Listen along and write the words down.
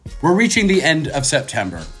We're reaching the end of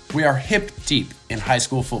September. We are hip deep in high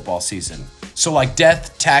school football season. So like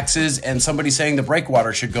death, taxes, and somebody saying the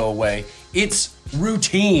breakwater should go away, it's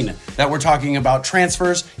routine that we're talking about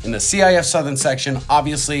transfers in the CIF Southern Section,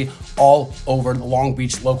 obviously all over the Long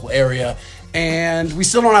Beach local area. And we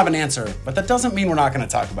still don't have an answer, but that doesn't mean we're not going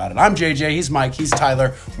to talk about it. I'm JJ, he's Mike, he's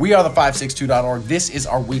Tyler. We are the 562.org. This is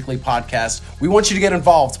our weekly podcast. We want you to get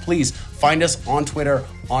involved. Please find us on Twitter,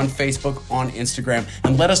 on Facebook, on Instagram,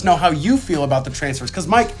 and let us know how you feel about the transfers. Because,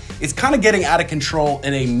 Mike, it's kind of getting out of control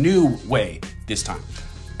in a new way this time.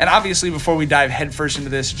 And obviously, before we dive headfirst into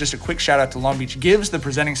this, just a quick shout out to Long Beach Gives, the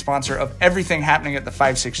presenting sponsor of everything happening at the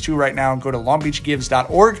 562 right now. Go to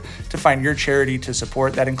longbeachgives.org to find your charity to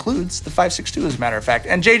support. That includes the 562, as a matter of fact.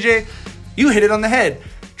 And JJ, you hit it on the head.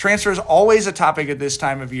 Transfer is always a topic at this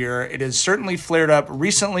time of year. It has certainly flared up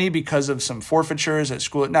recently because of some forfeitures at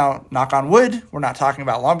school. Now, knock on wood, we're not talking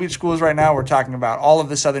about Long Beach schools right now. We're talking about all of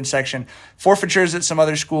the Southern Section. Forfeitures at some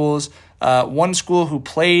other schools. One school who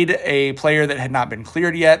played a player that had not been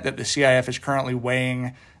cleared yet, that the CIF is currently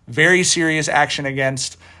weighing very serious action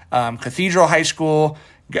against. Cathedral High School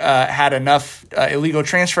had enough illegal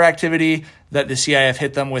transfer activity that the CIF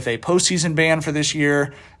hit them with a postseason ban for this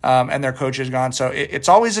year, and their coach is gone. So it's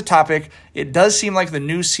always a topic. It does seem like the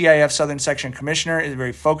new CIF Southern Section commissioner is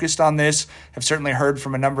very focused on this. I've certainly heard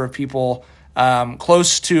from a number of people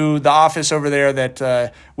close to the office over there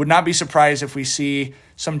that would not be surprised if we see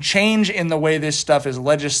some change in the way this stuff is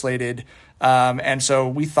legislated. And so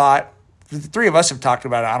we thought, the three of us have talked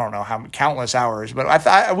about it, I don't know how countless hours, but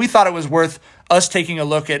we thought it was worth us taking a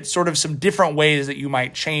look at sort of some different ways that you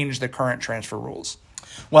might change the current transfer rules.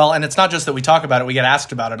 Well, and it's not just that we talk about it, we get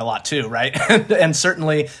asked about it a lot too, right? And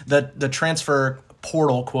certainly the transfer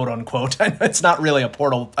portal, quote unquote. It's not really a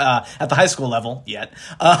portal at the high school level yet,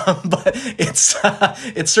 but it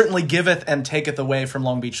certainly giveth and taketh away from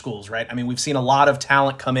Long Beach schools, right? I mean, we've seen a lot of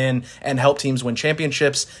talent come in and help teams win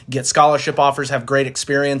championships, get scholarship offers, have great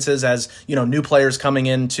experiences as, new players coming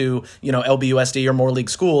into, LBUSD or more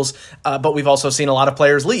league schools. But we've also seen a lot of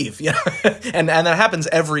players leave, and that happens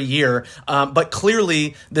every year. But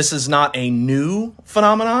clearly this is not a new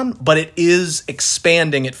phenomenon, but it is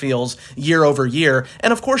expanding, it feels, year over year.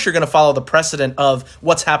 And of course, you're going to follow the precedent of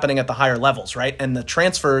what's happening at the higher levels, right? And the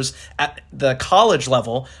transfers at the college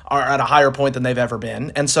level are at a higher point than they've ever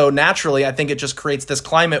been. And so naturally, I think it just creates this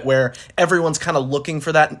climate where everyone's kind of looking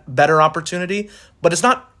for that better opportunity, but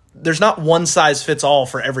there's not one size fits all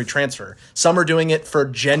for every transfer. Some are doing it for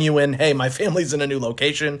genuine, hey, my family's in a new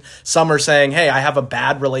location. Some are saying, hey, I have a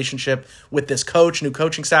bad relationship with this coach, new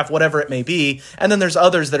coaching staff, whatever it may be. And then there's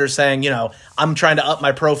others that are saying, I'm trying to up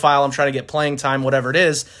my profile. I'm trying to get playing time, whatever it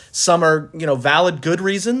is. Some are, valid, good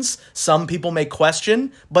reasons. Some people may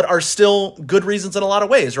question, but are still good reasons in a lot of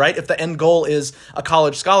ways, right? If the end goal is a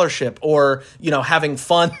college scholarship or, having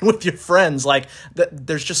fun with your friends,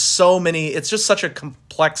 there's just so many, it's just such a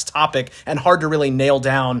complex topic and hard to really nail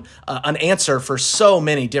down an answer for so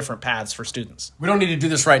many different paths for students. We don't need to do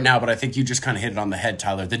this right now, but I think you just kind of hit it on the head,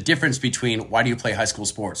 Tyler. The difference between why do you play high school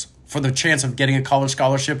sports? For the chance of getting a college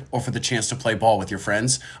scholarship or for the chance to play ball with your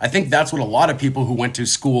friends? I think that's what a lot of people who went to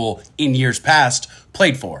school in years past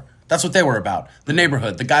played for. That's what they were about. The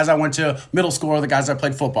neighborhood, the guys I went to middle school or the guys I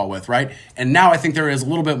played football with, right? And now I think there is a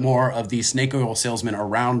little bit more of the snake oil salesman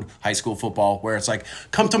around high school football where it's like,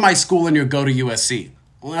 come to my school and you'll go to USC.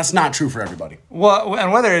 Well, that's not true for everybody. Well,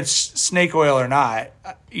 and whether it's snake oil or not,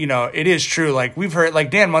 it is true. Like we've heard,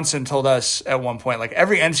 like Dan Munson told us at one point, like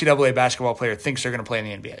every NCAA basketball player thinks they're going to play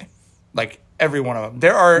in the NBA. Like every one of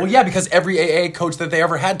them. Because every AA coach that they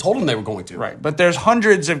ever had told them they were going to. Right. But there's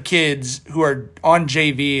hundreds of kids who are on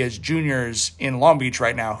JV as juniors in Long Beach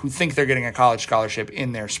right now who think they're getting a college scholarship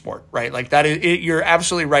in their sport, right? Like that is, you're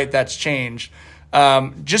absolutely right. That's changed.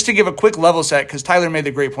 Just to give a quick level set, because Tyler made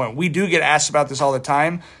the great point. We do get asked about this all the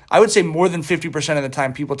time. I would say more than 50% of the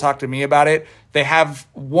time people talk to me about it, they have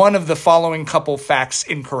one of the following couple facts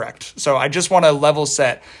incorrect. So I just want to level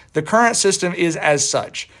set. The current system is as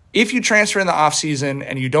such. If you transfer in the offseason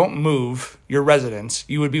and you don't move your residence,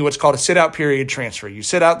 you would be what's called a sit-out period transfer. You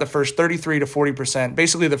sit out the first 33 to 40%,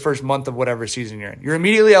 basically the first month of whatever season you're in. You're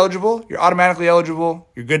immediately eligible. You're automatically eligible.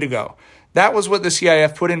 You're good to go. That was what the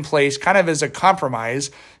CIF put in place kind of as a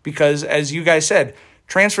compromise because, as you guys said,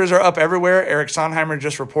 transfers are up everywhere. Eric Sonheimer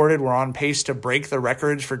just reported we're on pace to break the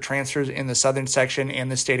records for transfers in the Southern Section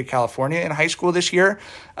and the state of California in high school this year.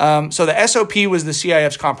 So the SOP was the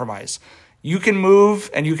CIF's compromise. You can move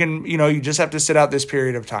and you can, you just have to sit out this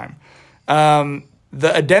period of time. The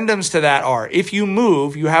addendums to that are if you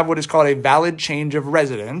move, you have what is called a valid change of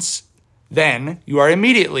residence, then you are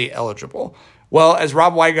immediately eligible. Well, as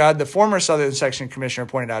Rob Wygod, the former Southern Section commissioner,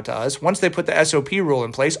 pointed out to us, once they put the SOP rule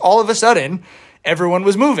in place, all of a sudden, everyone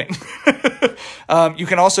was moving. You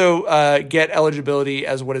can also get eligibility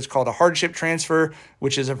as what is called a hardship transfer,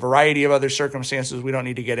 which is a variety of other circumstances. We don't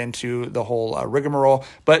need to get into the whole rigmarole,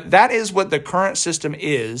 but that is what the current system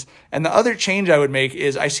is. And the other change I would make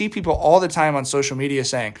is I see people all the time on social media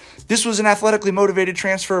saying, this was an athletically motivated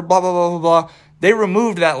transfer, blah, blah, blah, blah, blah. They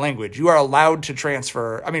removed that language. You are allowed to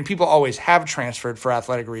transfer. I mean, people always have transferred for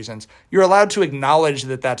athletic reasons. You're allowed to acknowledge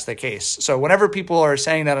that that's the case. So whenever people are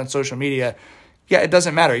saying that on social media, yeah, it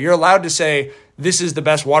doesn't matter. You're allowed to say, this is the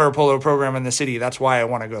best water polo program in the city. That's why I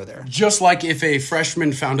want to go there. Just like if a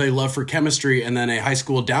freshman found a love for chemistry and then a high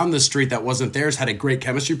school down the street that wasn't theirs had a great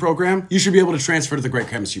chemistry program, you should be able to transfer to the great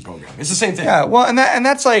chemistry program. It's the same thing. Yeah, well, and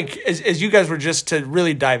that's like, as you guys were just, to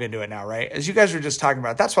really dive into it now, right? As you guys were just talking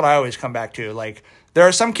about, that's what I always come back to. Like, there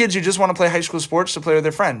are some kids who just want to play high school sports to play with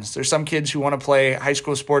their friends. There's some kids who want to play high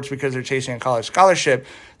school sports because they're chasing a college scholarship.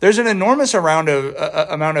 There's an enormous amount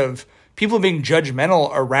of people being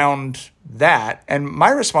judgmental around that. And my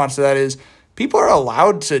response to that is people are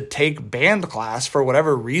allowed to take band class for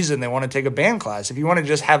whatever reason they want to take a band class. If you want to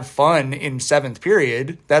just have fun in 7th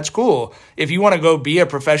period, that's cool. If you want to go be a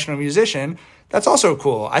professional musician, that's also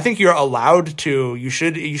cool. I think you're allowed to. You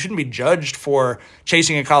shouldn't be judged for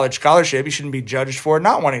chasing a college scholarship. You shouldn't be judged for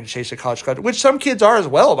not wanting to chase a college scholarship, which some kids are as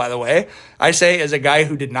well, by the way. I say as a guy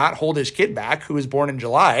who did not hold his kid back, who was born in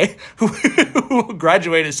July, who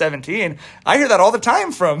graduated at 17. I hear that all the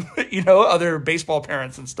time from, other baseball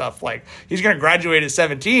parents and stuff. Like, he's going to graduate at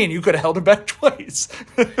 17. You could have held him back twice.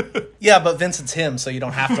 Yeah, but Vincent's him, so you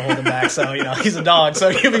don't have to hold him back. So, he's a dog, so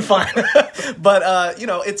you'll be fine. But,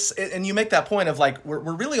 and you make that point of like, we're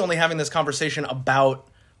really only having this conversation about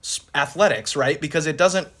athletics, right? Because it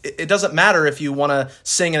doesn't matter if you want to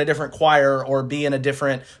sing in a different choir or be in a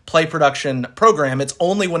different play production program. It's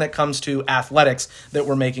only when it comes to athletics that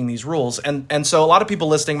we're making these rules. And so a lot of people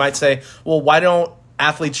listening might say, well, why don't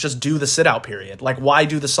athletes just do the sit out period? Like, why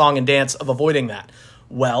do the song and dance of avoiding that?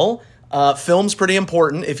 Well, film's pretty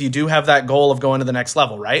important if you do have that goal of going to the next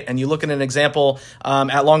level, right? And you look at an example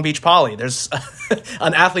at Long Beach Poly. There's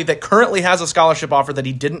an athlete that currently has a scholarship offer that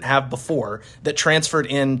he didn't have before that transferred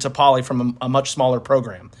into Poly from a much smaller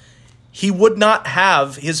program. He would not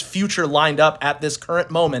have his future lined up at this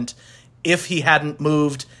current moment if he hadn't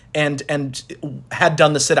moved and had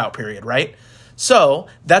done the sit-out period, right? So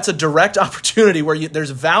that's a direct opportunity where there's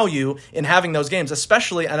value in having those games,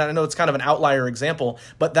 especially, and I know it's kind of an outlier example,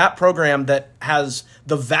 but that program that has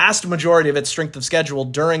the vast majority of its strength of schedule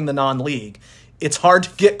during the non-league, it's hard to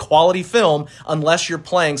get quality film unless you're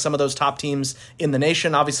playing some of those top teams in the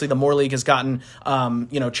nation. Obviously, the Moore League has gotten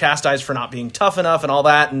chastised for not being tough enough and all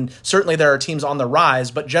that, and certainly there are teams on the rise.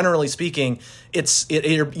 But generally speaking,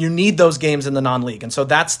 you need those games in the non-league, and so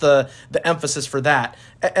that's the emphasis for that.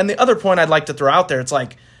 And the other point I'd like to throw out there, it's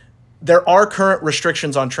like there are current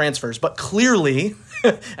restrictions on transfers, but clearly,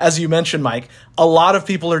 as you mentioned, Mike, a lot of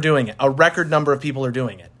people are doing it. A record number of people are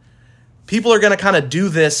doing it. People are going to kind of do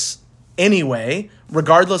this anyway,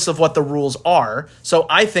 regardless of what the rules are. So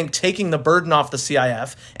I think taking the burden off the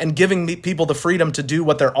CIF and giving people the freedom to do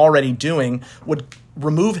what they're already doing would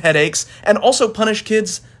remove headaches and also punish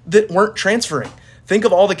kids that weren't transferring. Think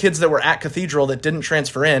of all the kids that were at Cathedral that didn't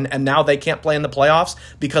transfer in, and now they can't play in the playoffs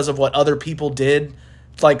because of what other people did,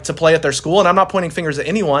 like to play at their school. And I'm not pointing fingers at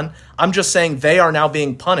anyone. I'm just saying they are now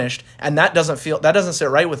being punished, and that doesn't sit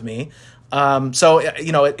right with me.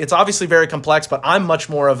 It's obviously very complex, but I'm much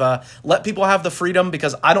more of a let people have the freedom,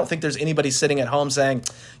 because I don't think there's anybody sitting at home saying,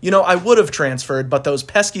 I would have transferred, but those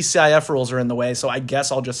pesky CIF rules are in the way, so I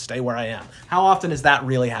guess I'll just stay where I am. How often is that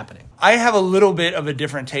really happening? I have a little bit of a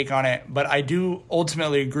different take on it, but I do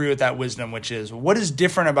ultimately agree with that wisdom, which is what is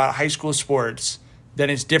different about high school sports than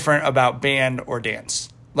is different about band or dance?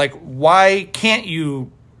 Like, why can't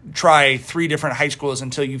you try 3 different high schools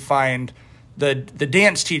until you find the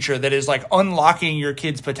dance teacher that is like unlocking your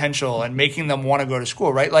kids' potential and making them want to go to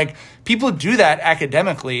school, right? Like, people do that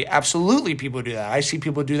academically. Absolutely, people do that. I see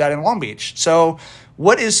people do that in Long Beach. So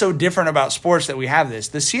what is so different about sports that we have this?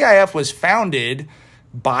 The CIF was founded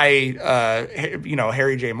by,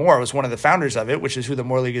 Harry J. Moore was one of the founders of it, which is who the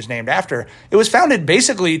Moore League is named after. It was founded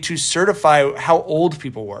basically to certify how old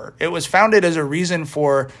people were. It was founded as a reason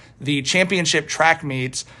for the championship track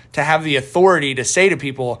meets to have the authority to say to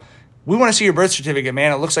people, we want to see your birth certificate,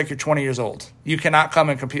 man. It looks like you're 20 years old. You cannot come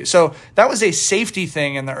and compete. So that was a safety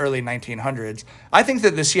thing in the early 1900s. I think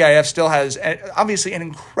that the CIF still has, obviously, an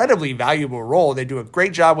incredibly valuable role. They do a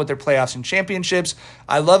great job with their playoffs and championships.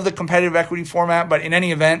 I love the competitive equity format, but in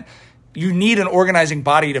any event, you need an organizing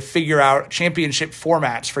body to figure out championship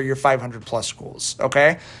formats for your 500 plus schools.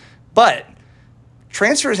 Okay. But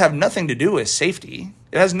transfers have nothing to do with safety.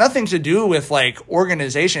 It has nothing to do with like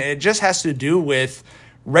organization. It just has to do with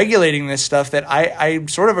regulating this stuff that I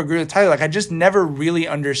sort of agree with Tyler. Like, I just never really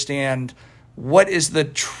understand what is the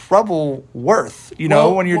trouble worth,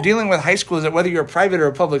 when you're dealing with high schools, that whether you're a private or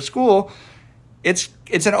a public school, it's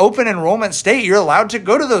an open enrollment state. You're allowed to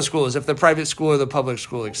go to those schools if the private school or the public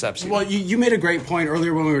school accepts you. Well, you made a great point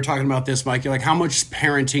earlier when we were talking about this, Mike. You're like, how much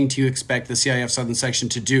parenting do you expect the CIF Southern Section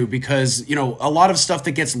to do? Because, a lot of stuff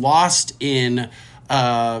that gets lost in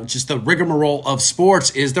just the rigmarole of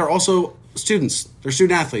sports is they're also students. They're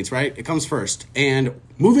student athletes, right? It comes first. And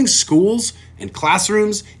moving schools and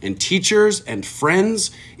classrooms and teachers and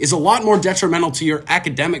friends is a lot more detrimental to your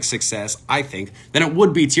academic success, I think, than it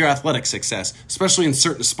would be to your athletic success, especially in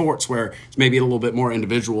certain sports where it's maybe a little bit more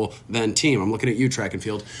individual than team. I'm looking at you, track and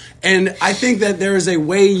field. And I think that there is a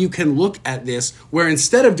way you can look at this where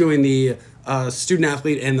instead of doing the student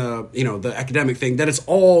athlete and the academic thing, that it's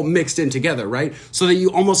all mixed in together, right? So that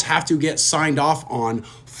you almost have to get signed off on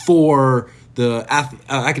for the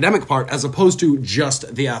academic part as opposed to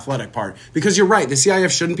just the athletic part. Because you're right, the CIF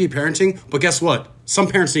shouldn't be parenting, but guess what? Some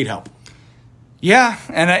parents need help. Yeah,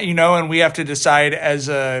 and and we have to decide as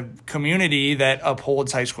a community that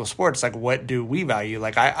upholds high school sports, like, what do we value?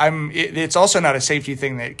 Like, it's also not a safety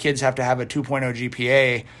thing that kids have to have a 2.0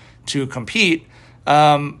 GPA to compete.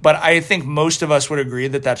 But I think most of us would agree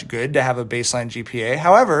that that's good to have a baseline GPA.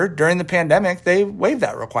 However, during the pandemic, they waived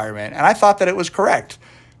that requirement, and I thought that it was correct.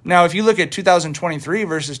 Now, if you look at 2023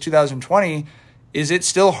 versus 2020, is it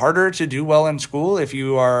still harder to do well in school if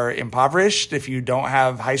you are impoverished, if you don't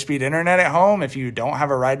have high-speed internet at home, if you don't have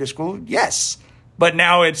a ride to school? Yes. But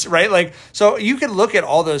now it's, right? Like, so you could look at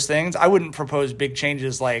all those things. I wouldn't propose big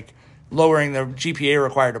changes like lowering the GPA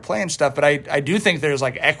required to play and stuff, but I do think there's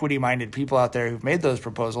like equity-minded people out there who've made those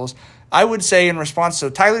proposals. I would say in response, so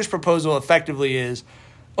Tyler's proposal effectively is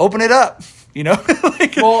open it up.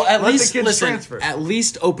 Like, well, at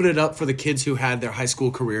least open it up for the kids who had their high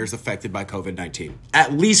school careers affected by COVID-19.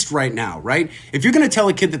 At least right now, right? If you're going to tell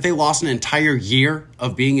a kid that they lost an entire year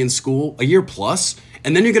of being in school, a year plus,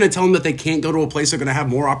 and then you're going to tell them that they can't go to a place they're going to have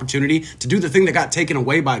more opportunity to do the thing that got taken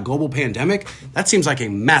away by a global pandemic, that seems like a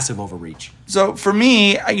massive overreach. So for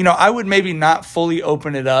me, I would maybe not fully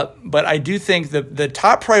open it up, but I do think that the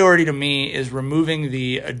top priority to me is removing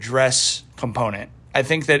the address component. I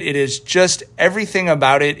think that it is just everything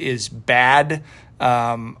about it is bad.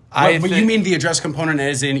 But you mean the address component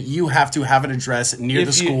as in you have to have an address near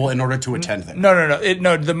the school in order to attend there?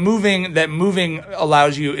 No. The moving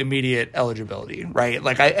allows you immediate eligibility, right?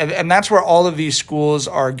 Like and that's where all of these schools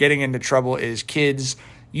are getting into trouble is kids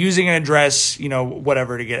using an address,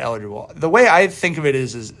 whatever to get eligible. The way I think of it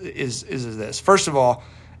is this. First of all,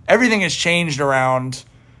 everything has changed around,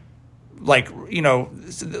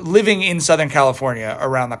 living in Southern California,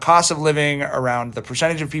 around the cost of living, around the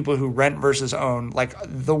percentage of people who rent versus own. Like,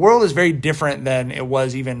 the world is very different than it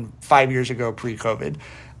was even 5 years ago pre-COVID.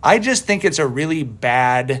 I just think it's a really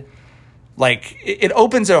bad, it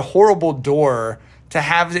opens a horrible door to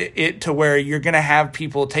have it to where you're going to have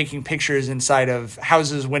people taking pictures inside of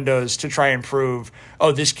houses' windows to try and prove,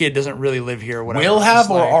 oh, this kid doesn't really live here. Whatever. Will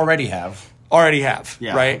have or already have? Already have,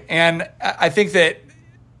 yeah. Right? And I think that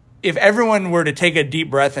if everyone were to take a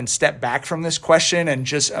deep breath and step back from this question and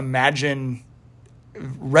just imagine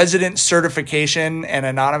resident certification and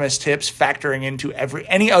anonymous tips factoring into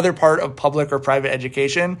any other part of public or private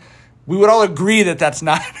education, we would all agree that that's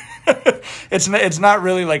not it's not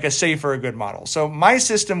really like a safe or a good model. So my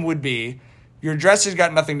system would be your address has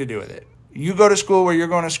got nothing to do with it. You go to school where you're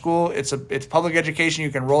going to school. It's public education.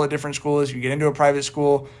 You can roll at different schools. You get into a private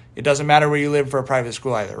school. It doesn't matter where you live for a private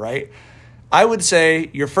school either, right? I would say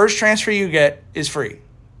your first transfer you get is free.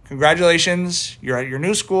 Congratulations, you're at your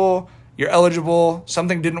new school, you're eligible,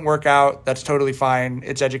 something didn't work out, that's totally fine,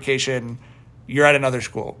 it's education, you're at another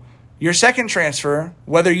school. Your second transfer,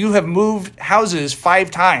 whether you have moved houses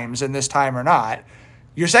 5 times in this time or not,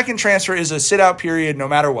 your second transfer is a sit-out period no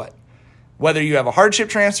matter what. Whether you have a hardship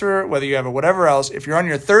transfer, whether you have a whatever else, if you're on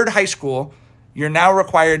your third high school, you're now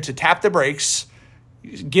required to tap the brakes,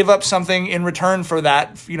 give up something in return for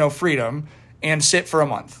that, freedom, and sit for a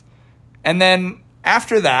month. And then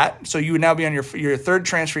after that, so you would now be on your third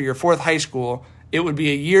transfer, your fourth high school, it would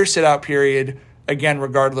be a year sit-out period, again,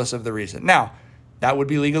 regardless of the reason. Now, that would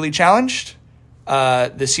be legally challenged.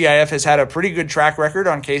 The CIF has had a pretty good track record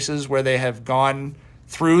on cases where they have gone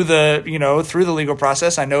through the legal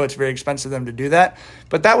process. I know it's very expensive for them to do that,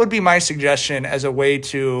 but that would be my suggestion as a way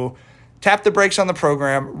to tap the brakes on the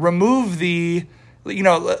program, remove the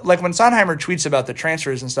like when Sondheimer tweets about the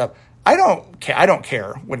transfers and stuff, I don't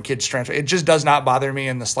care when kids transfer. It just does not bother me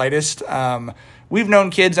in the slightest. We've known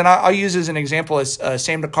kids, and I'll use as an example as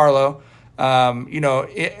Sam DiCarlo.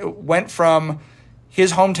 It went from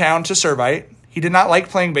his hometown to Servite. He did not like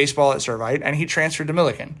playing baseball at Servite, and he transferred to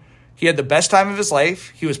Milliken. He had the best time of his life.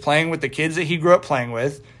 He was playing with the kids that he grew up playing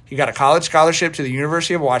with. He got a college scholarship to the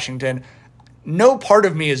University of Washington. No part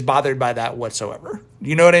of me is bothered by that whatsoever.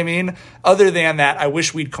 You know what I mean? Other than that, I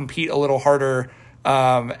wish we'd compete a little harder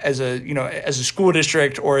as a school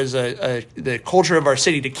district or as the culture of our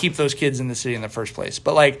city to keep those kids in the city in the first place.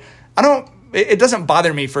 But it doesn't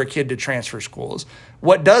bother me for a kid to transfer schools.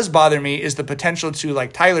 What does bother me is the potential to,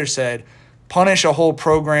 like Tyler said, punish a whole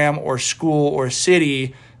program or school or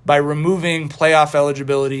city by removing playoff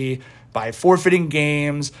eligibility, by forfeiting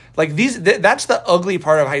games. That's the ugly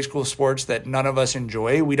part of high school sports that none of us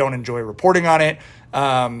enjoy. We don't enjoy reporting on it.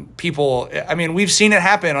 We've seen it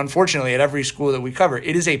happen, unfortunately, at every school that we cover.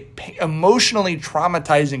 It is a emotionally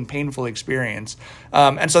traumatizing, painful experience.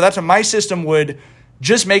 And so that's what my system would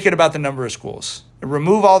just make it about the number of schools.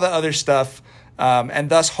 Remove all the other stuff, and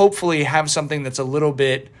thus hopefully have something that's a little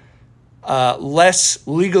bit less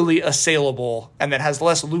legally assailable and that has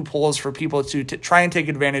less loopholes for people to try and take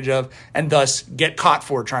advantage of and thus get caught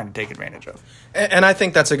for trying to take advantage of. And I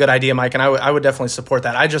think that's a good idea, Mike, and I would definitely support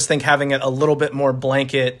that. I just think having it a little bit more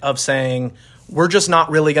blanket of saying, we're just not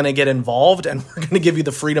really going to get involved and we're going to give you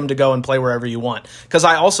the freedom to go and play wherever you want. Because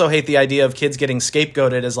I also hate the idea of kids getting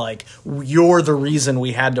scapegoated as like, you're the reason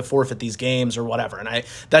we had to forfeit these games or whatever. And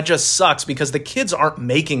that just sucks because the kids aren't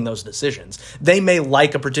making those decisions. They may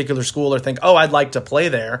like a particular school or think, oh, I'd like to play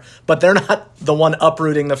there, but they're not the one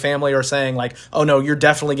uprooting the family or saying like, oh no, you're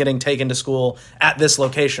definitely getting taken to school at this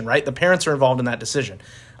location, right? The parents are involved in that decision.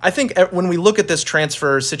 I think when we look at this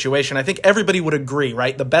transfer situation, I think everybody would agree,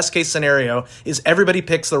 right? The best case scenario is everybody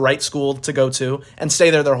picks the right school to go to and stay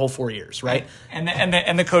there their whole 4 years, right? And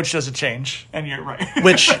the coach doesn't change, and you're right.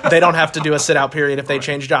 Which they don't have to do a sit-out period if they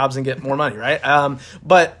change jobs and get more money, right?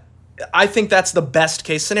 But I think that's the best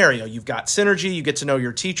case scenario. You've got synergy, you get to know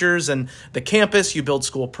your teachers and the campus, you build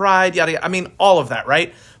school pride, yada, yada. I mean, all of that,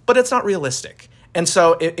 right? But it's not realistic. And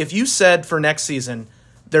so if you said for next season,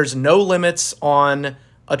 there's no limits on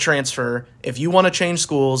a transfer. If you want to change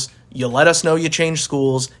schools, you let us know you change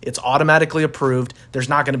schools. It's automatically approved. There's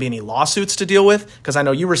not going to be any lawsuits to deal with because I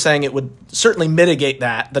know you were saying it would certainly mitigate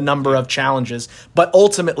the number of challenges, but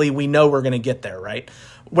ultimately we know we're going to get there, right?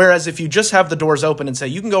 Whereas if you just have the doors open and say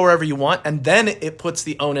you can go wherever you want, and then it puts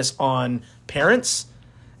the onus on parents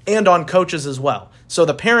and on coaches as well. So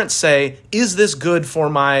the parents say, is this good for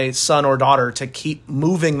my son or daughter to keep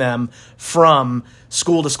moving them from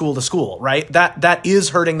school to school to school, right? That is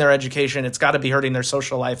hurting their education. It's got to be hurting their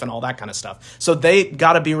social life and all that kind of stuff. So they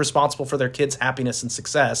got to be responsible for their kids' happiness and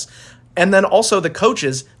success. And then also the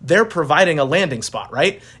coaches, they're providing a landing spot,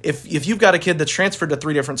 right? If you've got a kid that's transferred to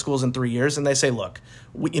 3 different schools in 3 years and they say, look,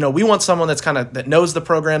 we want someone that's that knows the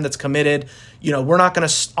program, that's committed. We're not going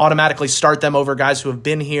to automatically start them over guys who have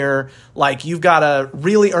been here. Like, you've got to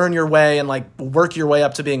really earn your way and like work your way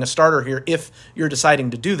up to being a starter here if you're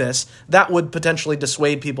deciding to do this. That would potentially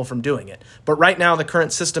dissuade people from doing it. But right now, the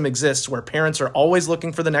current system exists where parents are always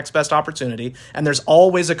looking for the next best opportunity, and there's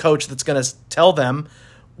always a coach that's going to tell them,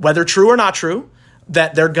 whether true or not true,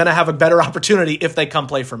 that they're going to have a better opportunity if they come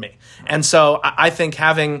play for me. And so I think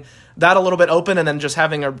having that a little bit open and then just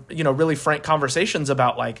having a really frank conversations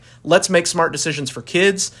about like, let's make smart decisions for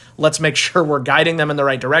kids. Let's make sure we're guiding them in the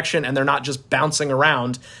right direction and they're not just bouncing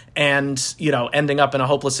around and, ending up in a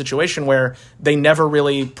hopeless situation where they never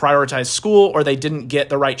really prioritized school or they didn't get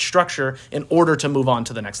the right structure in order to move on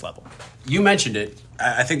to the next level. You mentioned it.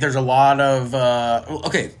 I think there's a lot of,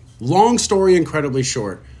 long story, incredibly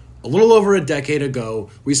short. A little over a decade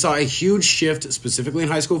ago, we saw a huge shift, specifically in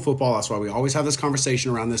high school football. That's why we always have this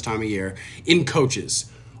conversation around this time of year, in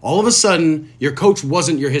coaches. All of a sudden, your coach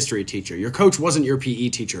wasn't your history teacher. Your coach wasn't your PE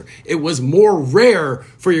teacher. It was more rare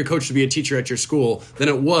for your coach to be a teacher at your school than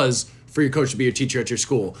it was for your coach to be a teacher at your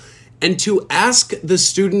school. And to ask the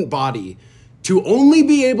student body to only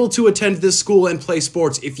be able to attend this school and play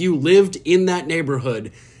sports if you lived in that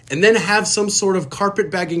neighborhood, and then have some sort of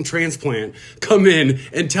carpetbagging transplant come in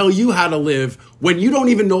and tell you how to live when you don't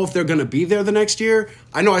even know if they're going to be there the next year.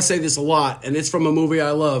 I know I say this a lot, and it's from a movie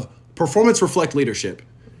I love. Performance reflect leadership.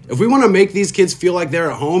 If we want to make these kids feel like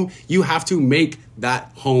they're at home, you have to make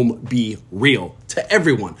that home be real to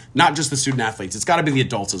everyone, not just the student athletes. It's got to be the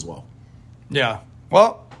adults as well. Yeah.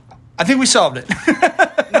 Well, I think we solved it.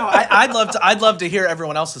 No, I'd love to hear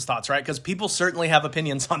everyone else's thoughts, right? Because people certainly have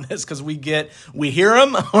opinions on this. Because we hear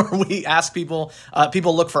them, or we ask people.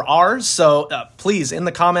 People look for ours. So please, in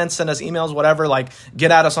the comments, send us emails, whatever. Like,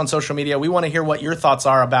 get at us on social media. We want to hear what your thoughts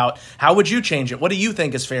are about how would you change it. What do you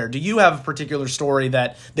think is fair? Do you have a particular story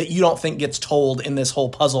that you don't think gets told in this whole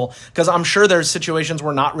puzzle? Because I'm sure there's situations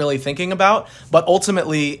we're not really thinking about. But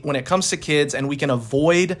ultimately, when it comes to kids, and we can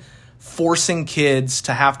avoid forcing kids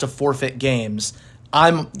to have to forfeit games,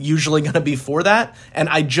 I'm usually going to be for that. And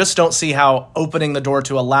I just don't see how opening the door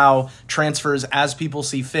to allow transfers as people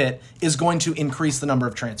see fit is going to increase the number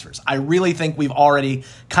of transfers. I really think we've already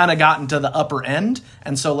kind of gotten to the upper end.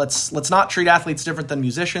 And so let's not treat athletes different than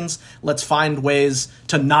musicians. Let's find ways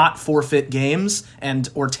to not forfeit games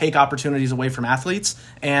or take opportunities away from athletes.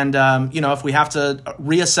 And, if we have to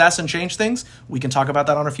reassess and change things, we can talk about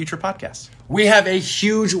that on a future podcast. We have a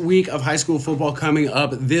huge week of high school football coming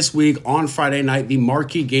up this week on Friday night. The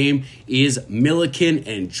marquee game is Milliken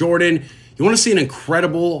and Jordan. You want to see an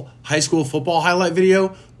incredible high school football highlight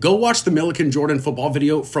video? Go watch the Milliken Jordan football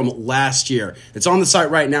video from last year. It's on the site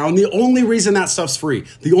right now, and the only reason that stuff's free,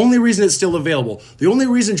 the only reason it's still available, the only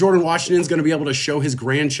reason Jordan Washington is going to be able to show his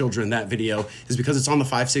grandchildren that video is because it's on the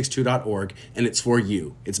 562.org, and it's for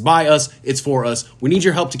you. It's by us. It's for us. We need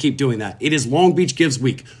your help to keep doing that. It is Long Beach Gives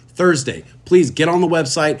Week. Thursday, please get on the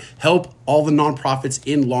website, help all the nonprofits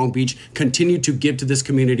in Long Beach continue to give to this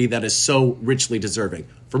community that is so richly deserving.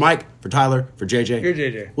 For Mike, for Tyler, for JJ. You're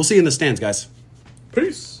JJ. We'll see you in the stands, guys.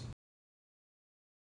 Peace.